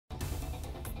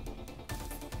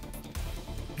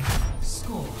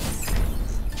Score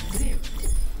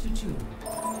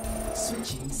 0-2.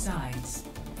 Switching sides.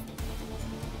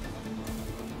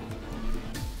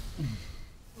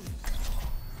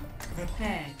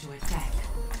 Prepare to attack.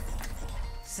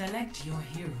 Select your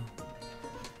hero.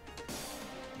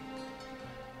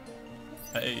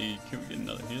 Hey, can we get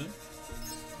another healer?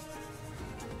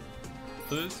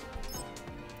 Please?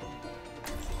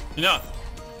 You know,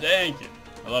 thank you.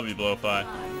 I love you, Blowfly.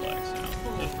 Flex, you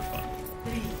know, just for fun.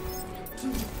 3, 2,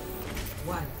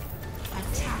 1.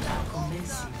 Attack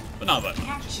commencing. But not much.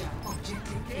 Capture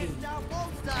objective A.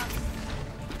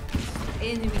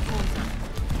 Enemy contact.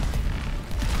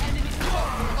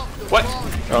 What?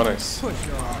 Oh, nice.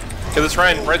 Okay, this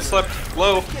Ryan, red slept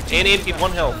low, and anti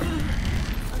 1 health.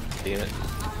 Damn it.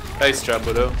 Nice job,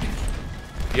 Widow.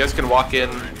 You guys can walk in.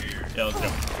 Yeah, let's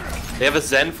go. They have a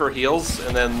Zen for heals,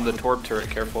 and then the Torb turret,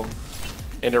 careful.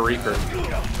 And a Reaper.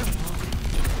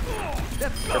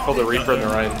 Careful the Reaper and the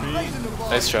Ryan.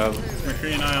 Nice job.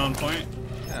 McCree and I on point.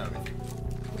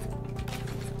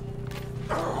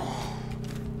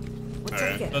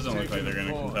 Alright, doesn't look like they're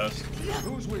gonna contest.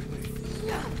 Who's with me?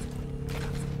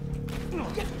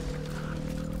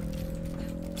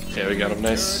 Yeah, we got him.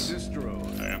 Nice.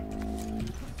 Okay.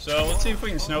 So let's see if we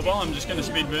can snowball. I'm just gonna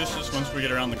speed boost just once we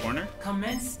get around the corner.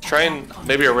 Commence. Try and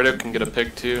maybe our Widow can get a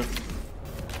pick too.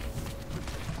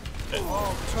 Okay.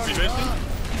 Speed boosting.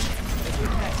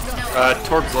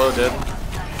 Torb's low, dead.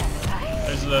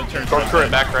 There's the turret. Torb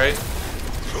turret back right.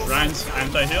 Ryan's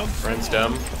anti-healed. Ryan's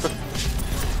down.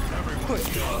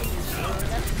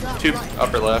 2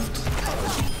 upper left.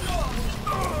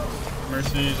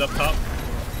 Mercy's up top.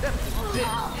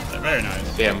 Very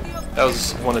nice. Damn, that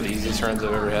was one of the easiest runs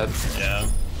I've ever had. Yeah.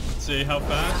 Let's see how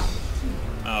fast.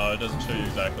 Oh, it doesn't show you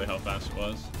exactly how fast it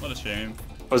was. What a shame.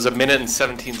 It was 1 minute and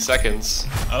 17 seconds.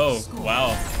 Oh,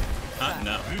 wow.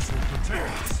 No.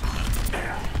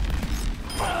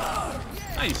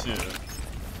 Nice.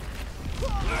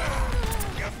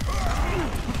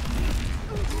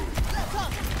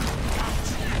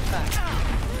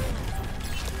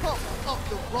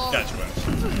 Gotcha, Wes.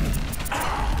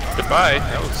 Goodbye.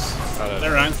 That was.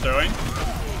 There, Ryan's throwing.